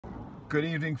Good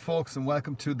evening, folks, and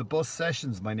welcome to the Bus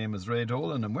Sessions. My name is Ray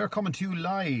Dolan, and we're coming to you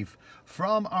live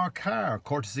from our car,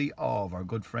 courtesy of our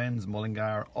good friends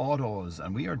Mullingar Autos.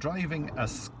 And we are driving a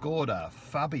Skoda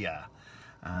Fabia,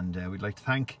 and we'd like to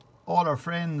thank all our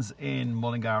friends in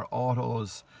Mullingar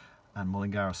Autos and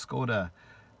Mullingar Skoda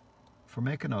for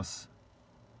making us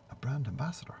a brand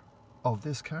ambassador of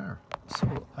this car.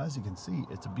 So as you can see,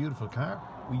 it's a beautiful car.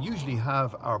 We usually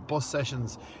have our bus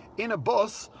sessions in a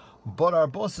bus, but our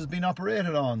bus has been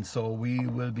operated on, so we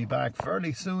will be back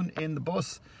fairly soon in the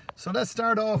bus. So let's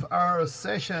start off our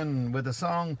session with a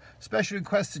song specially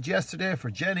requested yesterday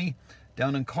for Jenny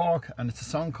down in Cork, and it's a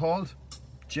song called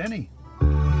Jenny.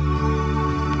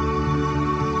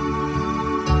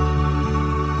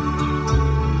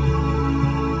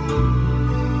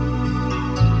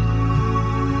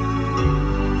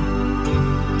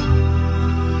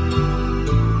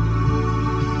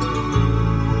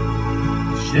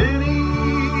 Jenny,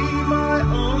 my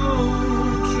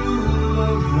own true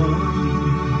loved one,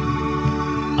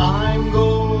 I'm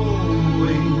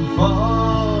going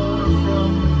far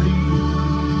from thee,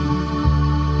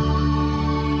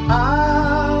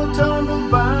 out on the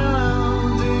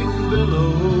bounding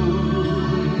billows,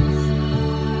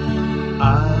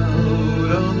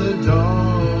 out on the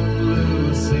dark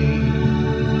blue sea.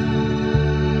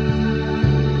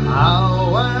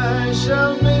 How I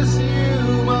shall miss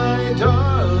you, my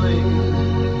darling,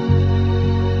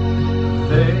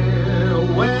 there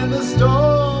when the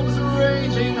storm's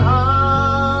raging high.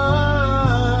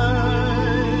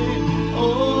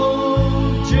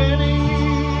 Oh, Jenny,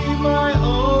 my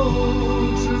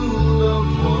own true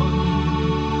loved one,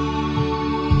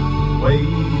 wait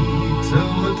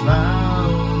till the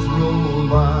clouds roll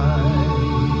by.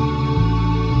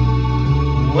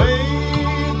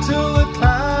 Wait till the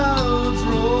clouds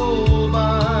roll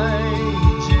by,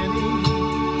 Jenny.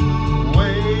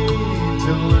 Wait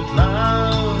till the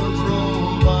clouds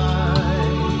roll by.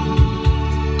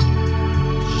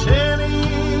 Jenny,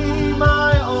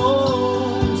 my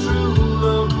own true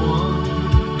loved one,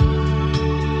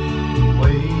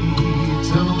 wait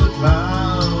till the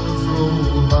clouds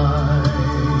roll by.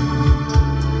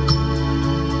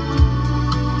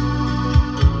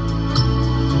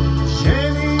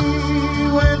 Jenny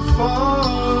went far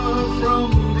from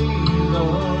thee,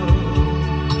 love,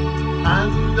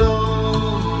 and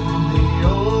on the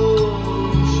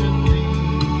ocean deep.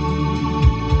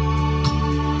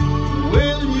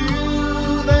 Will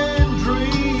you then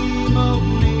dream of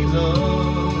me,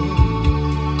 love?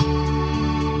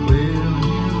 Will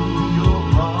you your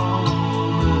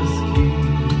promise keep?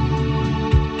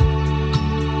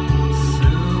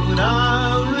 Soon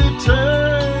I'll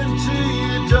return to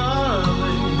you,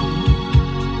 darling,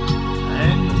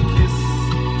 and kiss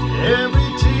every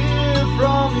tear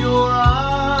from your eye.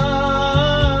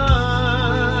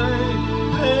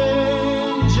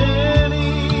 Then,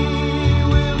 Jenny,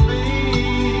 we'll be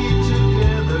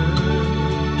together.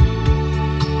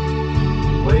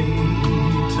 Wait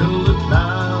till the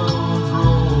clouds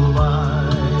roll by.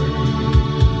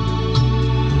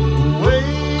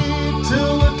 Wait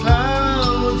till the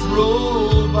clouds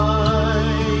roll by,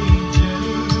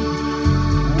 Jenny.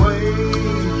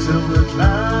 Wait till the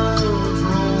clouds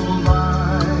roll by.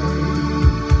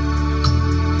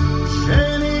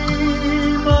 Jenny,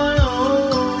 my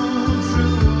own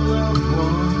true loved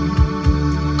one,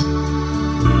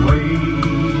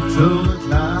 wait till the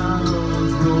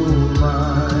clouds roll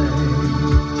by.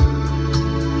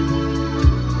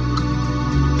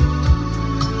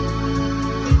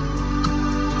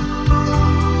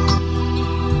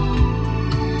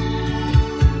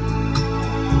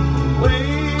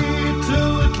 Wait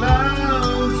till the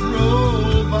clouds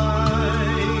roll by,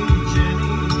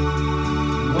 Jenny.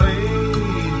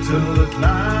 Wait till the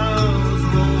clouds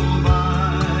roll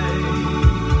by.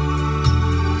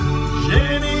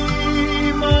 Jenny,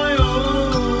 my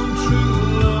own true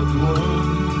loved one,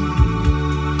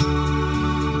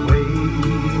 wait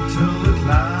till the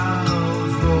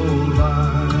clouds roll by.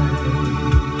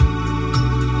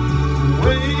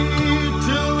 Wait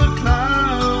till the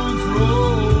clouds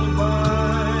roll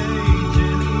by,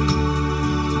 Jenny.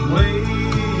 Wait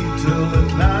till the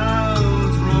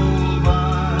clouds roll by.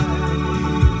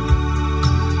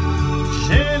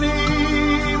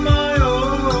 Jenny, my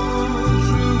own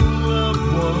true loved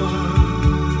one,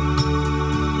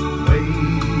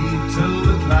 wait till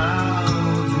the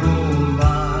clouds roll by.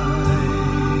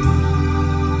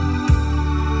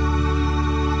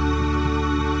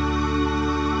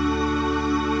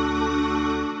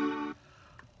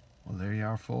 Well, there you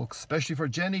are, folks, especially for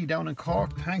Jenny down in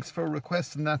Cork. Thanks for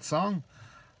requesting that song,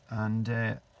 and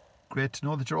great to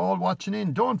know that you're all watching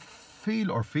in. Don't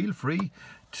feel free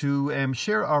to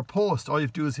share our post. All you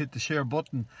have to do is hit the share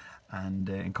button and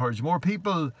encourage more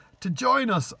people to join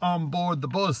us on board the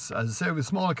bus. As I say, we have a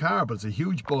small car, but it's a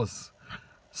huge bus.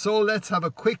 So let's have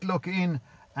a quick look in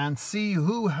and see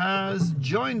who has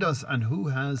joined us and who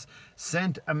has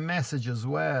sent a message as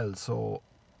well. So,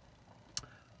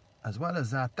 as well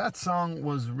as that, that song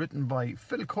was written by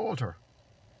Phil Coulter,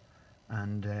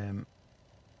 and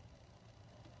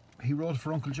he wrote it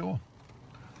for Uncle Joe.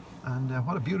 And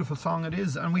what a beautiful song it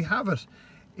is. And we have it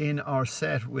in our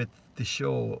set with the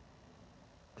show,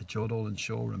 the Joe Dolan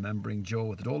Show, Remembering Joe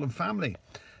with the Dolan family.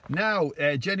 Now,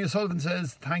 Jenny O'Sullivan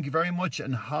says, thank you very much,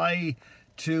 and hi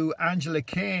to Angela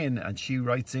Kane, and she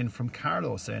writes in from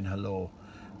Carlow saying hello.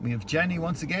 We have Jenny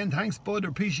once again. Thanks, bud,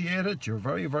 appreciate it. You're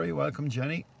very, very welcome,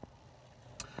 Jenny.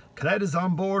 Colette is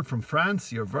on board from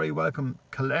France. You're very welcome,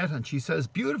 Colette, and she says,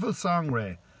 beautiful song,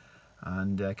 Ray.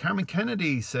 And Carmen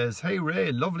Kennedy says, hey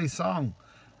Ray, lovely song.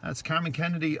 That's Carmen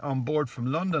Kennedy on board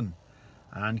from London.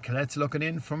 And Colette's looking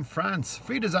in from France.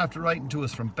 Frida's after writing to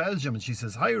us from Belgium, and she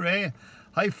says, hi Ray,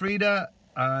 hi Frida,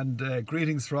 and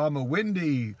greetings from a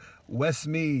windy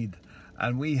Westmeath.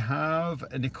 And we have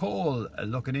Nicole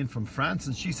looking in from France,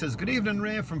 and she says, good evening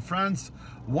Ray from France,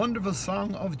 wonderful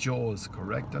song of Joe's,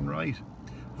 correct and right.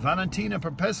 Valentina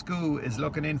Popescu is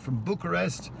looking in from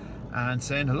Bucharest and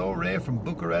saying hello Ray from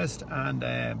Bucharest,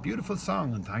 and beautiful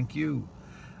song, and thank you.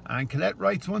 And Colette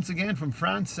writes once again from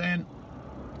France saying,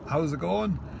 how's it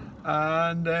going?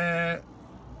 And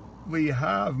we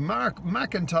have Mark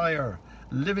McIntyre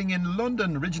living in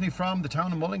London, originally from the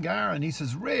town of Mullingar, and he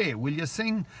says, Ray, will you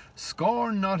sing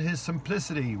Scorn Not His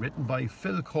Simplicity, written by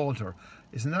Phil Coulter?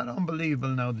 Isn't that unbelievable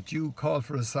now that you call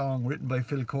for a song written by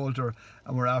Phil Coulter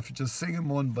and we're after just singing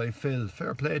one by Phil?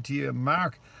 Fair play to you,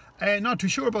 Mark. Not too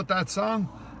sure about that song.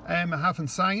 I haven't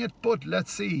sang it, but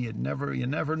let's see. You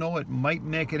never know. It might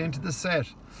make it into the set.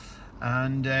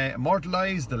 And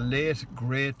immortalise the late,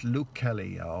 great Luke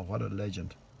Kelly. Oh, what a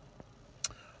legend.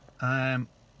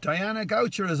 Diana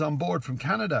Goucher is on board from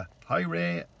Canada. Hi,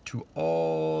 Ray, to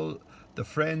all the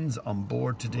friends on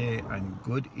board today, and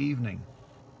good evening.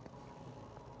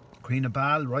 Karina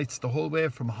Ball writes the whole way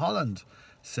from Holland,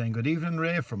 saying good evening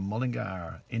Ray from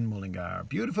Mullingar, in Mullingar.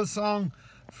 Beautiful song,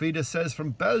 Frida says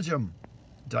from Belgium.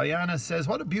 Diana says,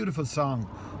 what a beautiful song,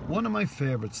 one of my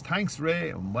favourites. Thanks Ray,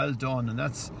 and well done. And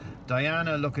that's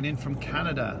Diana looking in from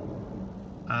Canada.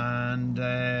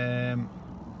 And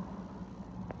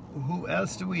who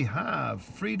else do we have?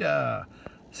 Frida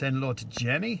saying hello to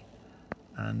Jenny,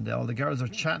 and all the girls are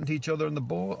chatting to each other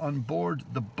on board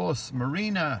the bus.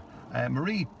 Marie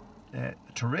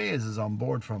Therese is on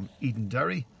board from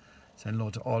Edenderry, saying hello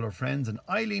to all her friends. And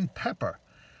Eileen Pepper,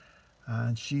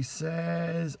 and she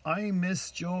says, I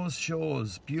miss Joe's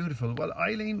shows. Beautiful. Well,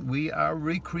 Eileen, we are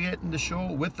recreating the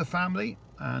show with the family,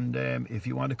 and if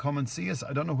you want to come and see us,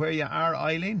 I don't know where you are,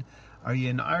 Eileen. Are you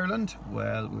in Ireland?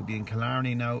 Well, we'll be in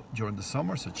Killarney now during the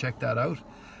summer, so check that out.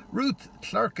 Ruth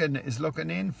Clerkin is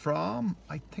looking in from,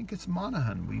 I think it's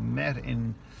Monaghan.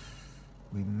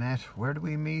 Where did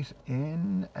we meet?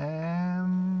 In,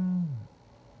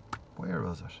 where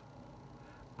was it?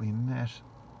 We met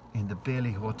in the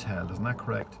Bailey Hotel, isn't that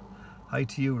correct? Hi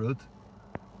to you, Ruth.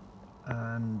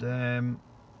 And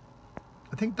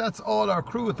I think that's all our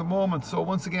crew at the moment. So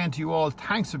once again to you all,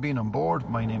 thanks for being on board.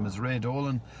 My name is Ray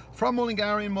Dolan from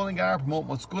Mullingar in Mullingar, promoting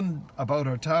what's good about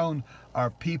our town, our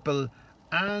people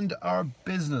and our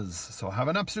business. So have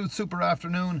an absolute super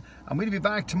afternoon, and we'll be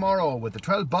back tomorrow with the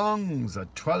 12 bongs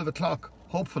at 12 o'clock,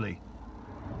 hopefully.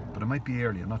 But it might be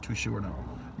early, I'm not too sure now.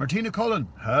 Martina Cullen,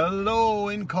 hello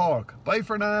in Cork. Bye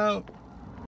for now.